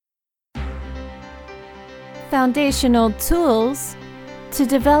foundational tools to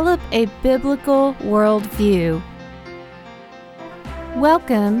develop a biblical worldview.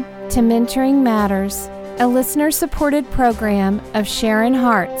 Welcome to Mentoring Matters, a listener-supported program of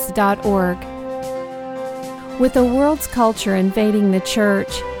SharonHearts.org. With the world's culture invading the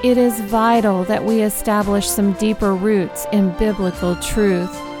church, it is vital that we establish some deeper roots in biblical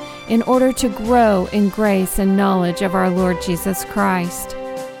truth in order to grow in grace and knowledge of our Lord Jesus Christ.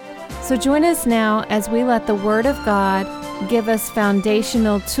 So join us now as we let the Word of God give us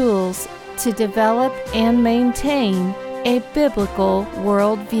foundational tools to develop and maintain a biblical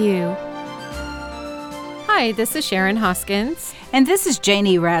worldview. Hi, this is Sharon Hoskins. And this is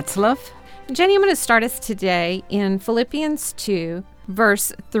Janie Ratzlaff. Jenny, I'm going to start us today in Philippians 2,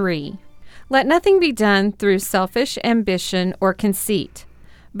 verse 3. Let nothing be done through selfish ambition or conceit,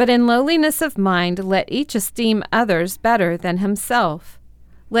 but in lowliness of mind let each esteem others better than himself.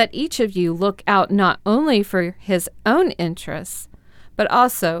 Let each of you look out not only for his own interests, but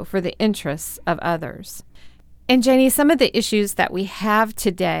also for the interests of others. And Janie, some of the issues that we have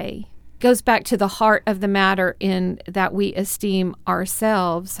today goes back to the heart of the matter in that we esteem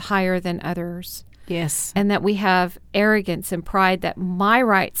ourselves higher than others. Yes. And that we have arrogance and pride that my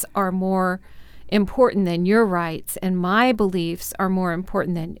rights are more important than your rights, and my beliefs are more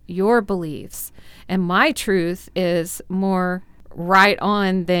important than your beliefs, and my truth is more right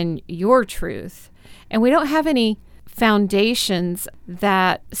on than your truth. And we don't have any foundations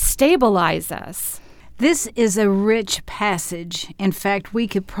that stabilize us. This is a rich passage. In fact, we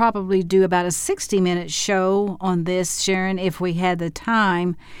could probably do about a 60-minute show on this, Sharon, if we had the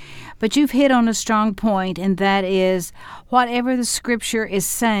time. But you've hit on a strong point, and that is whatever the Scripture is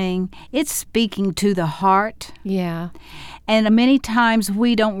saying, it's speaking to the heart. Yeah. And many times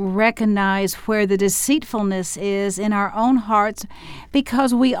we don't recognize where the deceitfulness is in our own hearts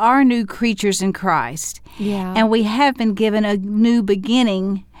because we are new creatures in Christ. Yeah. And we have been given a new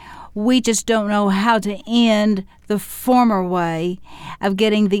beginning. We just don't know how to end the former way of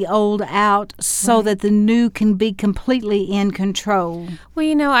getting the old out so that the new can be completely in control. Well,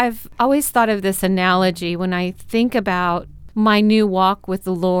 you know, I've always thought of this analogy when I think about my new walk with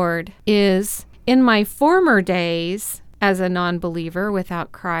the Lord is in my former days as a non-believer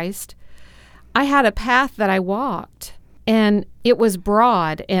without Christ, I had a path that I walked, and it was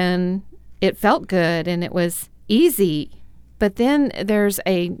broad, and it felt good, and it was easy. But then there's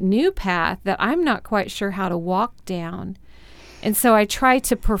a new path that I'm not quite sure how to walk down. And so I try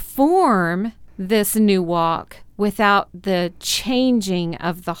to perform this new walk without the changing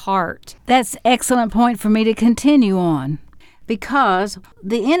of the heart. That's an excellent point for me to continue on. Because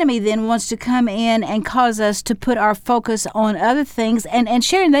the enemy then wants to come in and cause us to put our focus on other things. And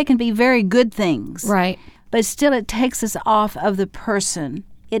Sharon, they can be very good things. Right. But still it takes us off of the person.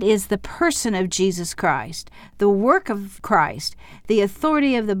 It is the person of Jesus Christ, the work of Christ, the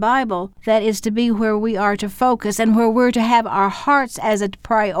authority of the Bible that is to be where we are to focus and where we're to have our hearts as a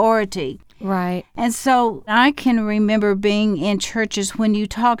priority. Right. And so I can remember being in churches when you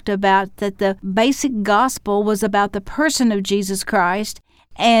talked about that the basic gospel was about the person of Jesus Christ,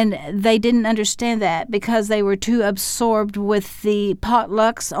 and they didn't understand that because they were too absorbed with the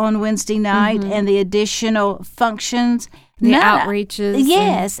potlucks on Wednesday night and the additional functions. The outreaches.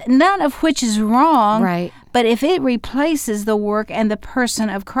 Yes, none of which is wrong. Right. But if it replaces the work and the person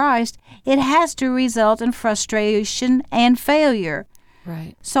of Christ, it has to result in frustration and failure.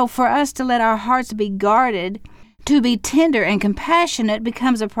 Right. So for us to let our hearts be guarded, to be tender and compassionate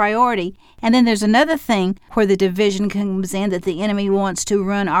becomes a priority. And then there's another thing where the division comes in that the enemy wants to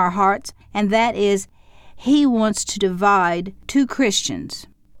run our hearts, and that is he wants to divide two Christians.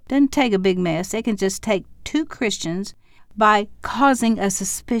 Doesn't take a big mess. It can just take two Christians by causing a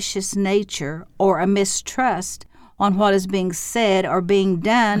suspicious nature or a mistrust on what is being said or being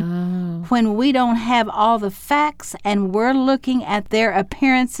done when we don't have all the facts and we're looking at their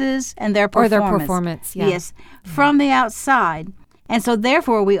appearances and their performance. Or their performance, yeah. Yes, from the outside. And so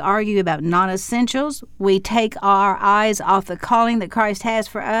therefore we argue about non-essentials. We take our eyes off the calling that Christ has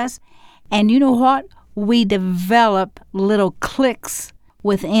for us. And you know what? We develop little cliques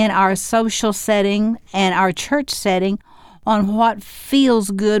within our social setting and our church setting on what feels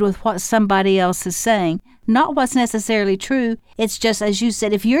good with what somebody else is saying. Not what's necessarily true. It's just, as you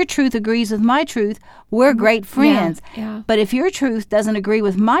said, if your truth agrees with my truth, we're great friends. Yeah. But if your truth doesn't agree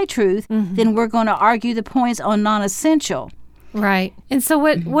with my truth, then we're going to argue the points on non-essential. Right. And so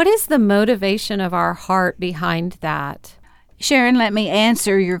what is the motivation of our heart behind that? Sharon, let me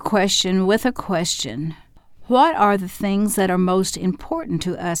answer your question with a question. What are the things that are most important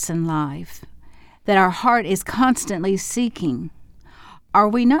to us in life, that our heart is constantly seeking? Are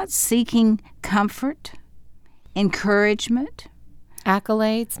we not seeking comfort encouragement,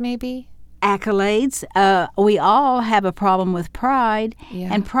 accolades, maybe. Accolades. We all have a problem with pride, Yeah.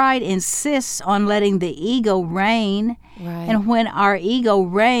 and pride insists on letting the ego reign. Right. And when our ego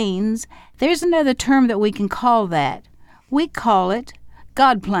reigns, there's another term that we can call that. We call it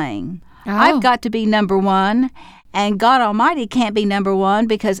God playing. Oh. I've got to be number one, and God Almighty can't be number one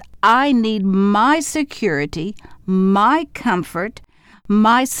because I need my security, my comfort,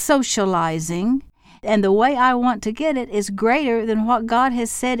 my socializing, and the way I want to get it is greater than what God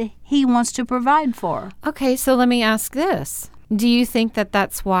has said He wants to provide for. Okay, so let me ask this. Do you think that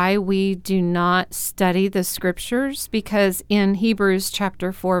that's why we do not study the scriptures? Because in Hebrews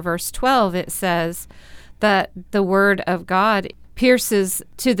chapter 4, verse 12, it says that the word of God pierces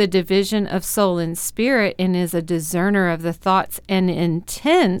to the division of soul and spirit and is a discerner of the thoughts and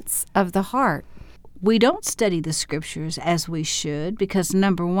intents of the heart. We don't study the scriptures as we should because,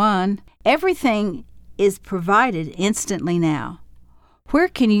 number one, everything is provided instantly now. Where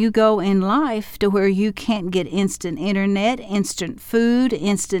can you go in life to where you can't get instant internet, instant food,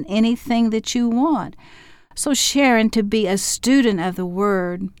 instant anything that you want? So, Sharon, to be a student of the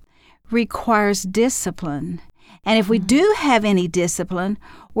Word requires discipline. And if we do have any discipline,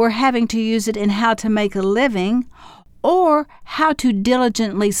 we're having to use it in how to make a living or how to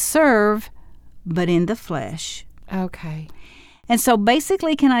diligently serve, but in the flesh. Okay. And so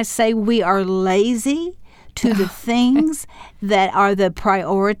basically, can I say we are lazy to the things that are the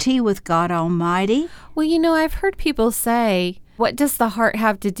priority with God Almighty? Well, I've heard people say, what does the heart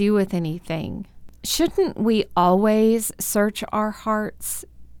have to do with anything? Shouldn't we always search our hearts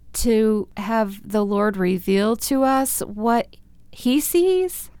to have the Lord reveal to us what He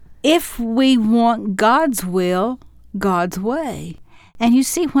sees? If we want God's will, God's way. And you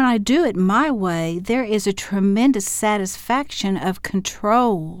see, when I do it my way, there is a tremendous satisfaction of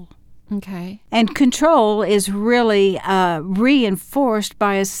control. Okay. And control is really reinforced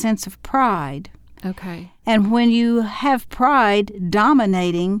by a sense of pride. Okay. And when you have pride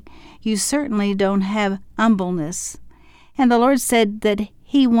dominating, you certainly don't have humbleness. And the Lord said that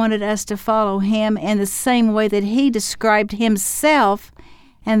He wanted us to follow Him in the same way that He described Himself,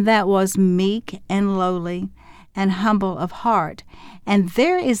 and that was meek and lowly and humble of heart. And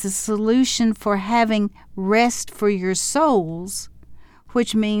there is a solution for having rest for your souls,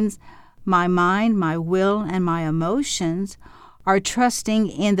 which means my mind, my will, and my emotions are trusting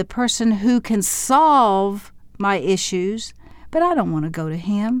in the person who can solve my issues, but I don't want to go to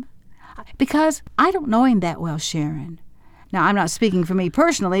Him because I don't know Him that well, Sharon. Now, I'm not speaking for me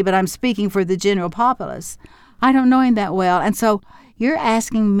personally, but I'm speaking for the general populace. I don't know Him that well, and so you're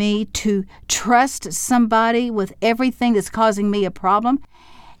asking me to trust somebody with everything that's causing me a problem?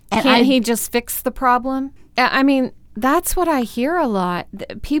 And Can't He just fix the problem? I mean, that's what I hear a lot.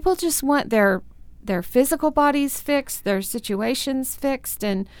 People just want their physical bodies fixed, their situations fixed.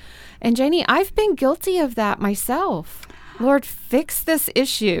 And Janie, I've been guilty of that myself. Lord, fix this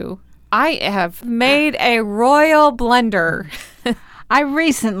issue. I have made a royal blunder. I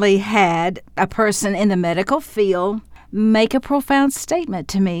recently had a person in the medical field make a profound statement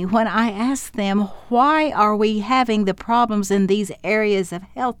to me when I asked them, why are we having the problems in these areas of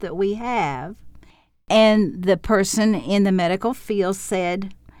health that we have? And the person in the medical field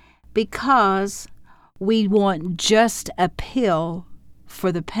said, because we want just a pill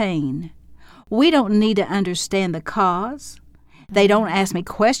for the pain. We don't need to understand the cause. They don't ask me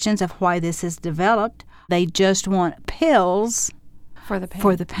questions of why this is developed. They just want pills for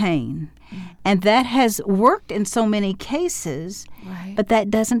the pain. And that has worked in so many cases, right. But that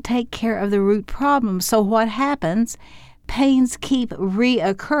doesn't take care of the root problem. So what happens? Pains keep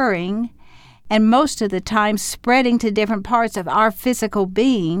reoccurring, and most of the time spreading to different parts of our physical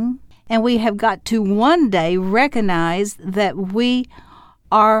being. And we have got to one day recognize that we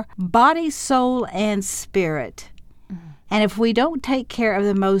are body, soul, and spirit. Mm-hmm. And if we don't take care of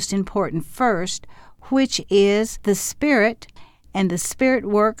the most important first, which is the spirit, and the Spirit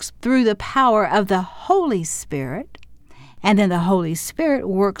works through the power of the Holy Spirit, and then the Holy Spirit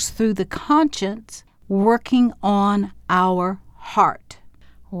works through the conscience, working on our heart.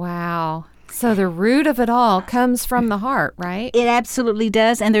 Wow. So the root of it all comes from the heart, right? It absolutely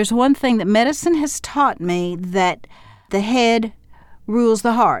does. And there's one thing that medicine has taught me, that the head rules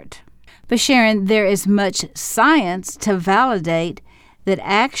the heart. But Sharon, there is much science to validate that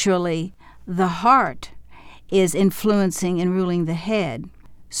actually the heart is influencing and ruling the head.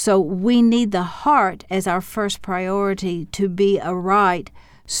 So we need the heart as our first priority to be aright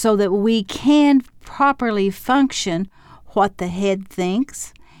so that we can properly function what the head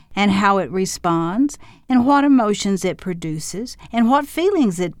thinks and how it responds and what emotions it produces and what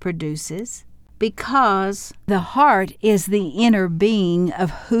feelings it produces. because the heart is the inner being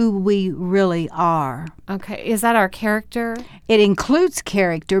of who we really are. Okay. Is that our character? It includes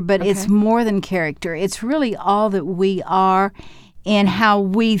character, but Okay. it's more than character. It's really all that we are in how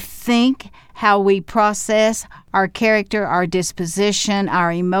we think, how we process our character, our disposition,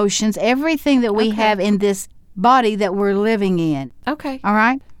 our emotions, everything that we Okay. have in this body that we're living in. Okay. All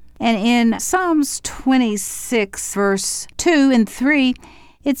right? And in Psalms 26, verse 2 and 3,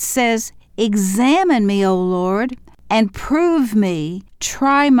 it says, "Examine me, O Lord, and prove me.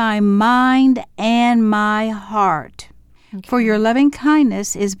 Try my mind and my heart. For your loving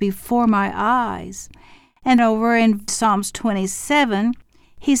kindness is before my eyes." And over in Psalms 27,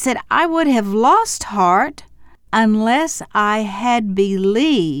 he said, "I would have lost heart unless I had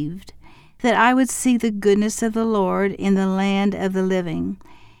believed that I would see the goodness of the Lord in the land of the living."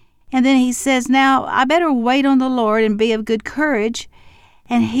 And then he says, "Now I better wait on the Lord and be of good courage,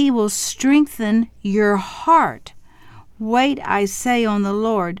 and he will strengthen your heart. Wait, I say, on the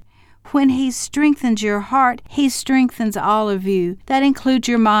Lord." When he strengthens your heart, he strengthens all of you. That includes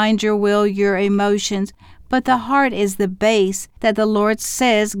your mind, your will, your emotions. But the heart is the base that the Lord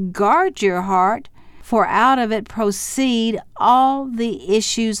says, guard your heart, for out of it proceed all the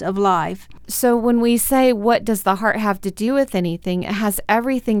issues of life. So when we say, what does the heart have to do with anything, it has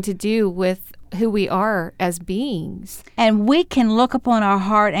everything to do with who we are as beings. And we can look upon our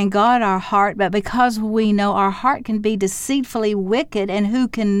heart and guard our heart, but because we know our heart can be deceitfully wicked, and who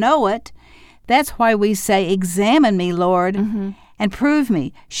can know it, that's why we say, "Examine me, Lord, and prove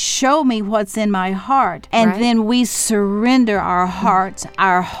me. Show me what's in my heart." And then we surrender our hearts,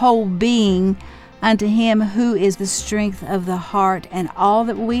 our whole being, unto him who is the strength of the heart, and all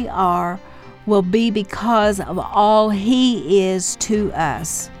that we are will be because of all he is to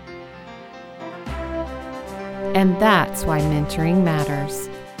us. And that's why mentoring matters.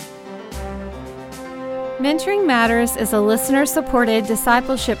 Mentoring Matters is a listener-supported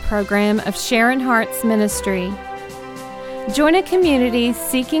discipleship program of Sharon Hart's ministry. Join a community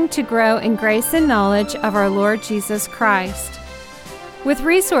seeking to grow in grace and knowledge of our Lord Jesus Christ, with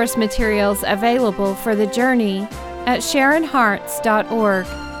resource materials available for the journey at SharonHearts.org.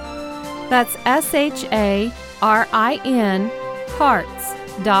 That's SHARIN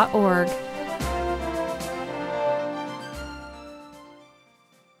Hearts.org.